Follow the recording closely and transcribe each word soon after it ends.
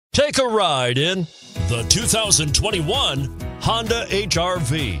Take a ride in the 2021 Honda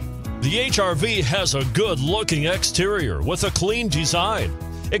HR-V. The HR-V has a good-looking exterior with a clean design.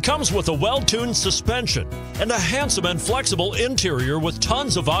 It comes with a well-tuned suspension and a handsome and flexible interior with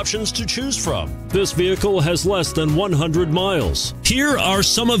tons of options to choose from. This vehicle has less than 100 miles. Here are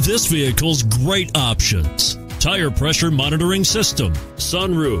some of this vehicle's great options: tire pressure monitoring system,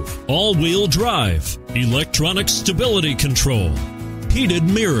 sunroof, all-wheel drive, electronic stability control, heated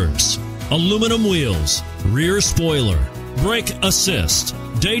mirrors, aluminum wheels, rear spoiler, brake assist,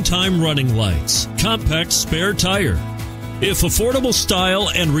 daytime running lights, compact spare tire. If affordable style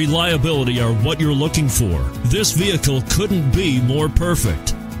and reliability are what you're looking for, this vehicle couldn't be more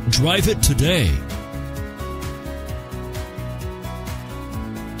perfect. Drive it today.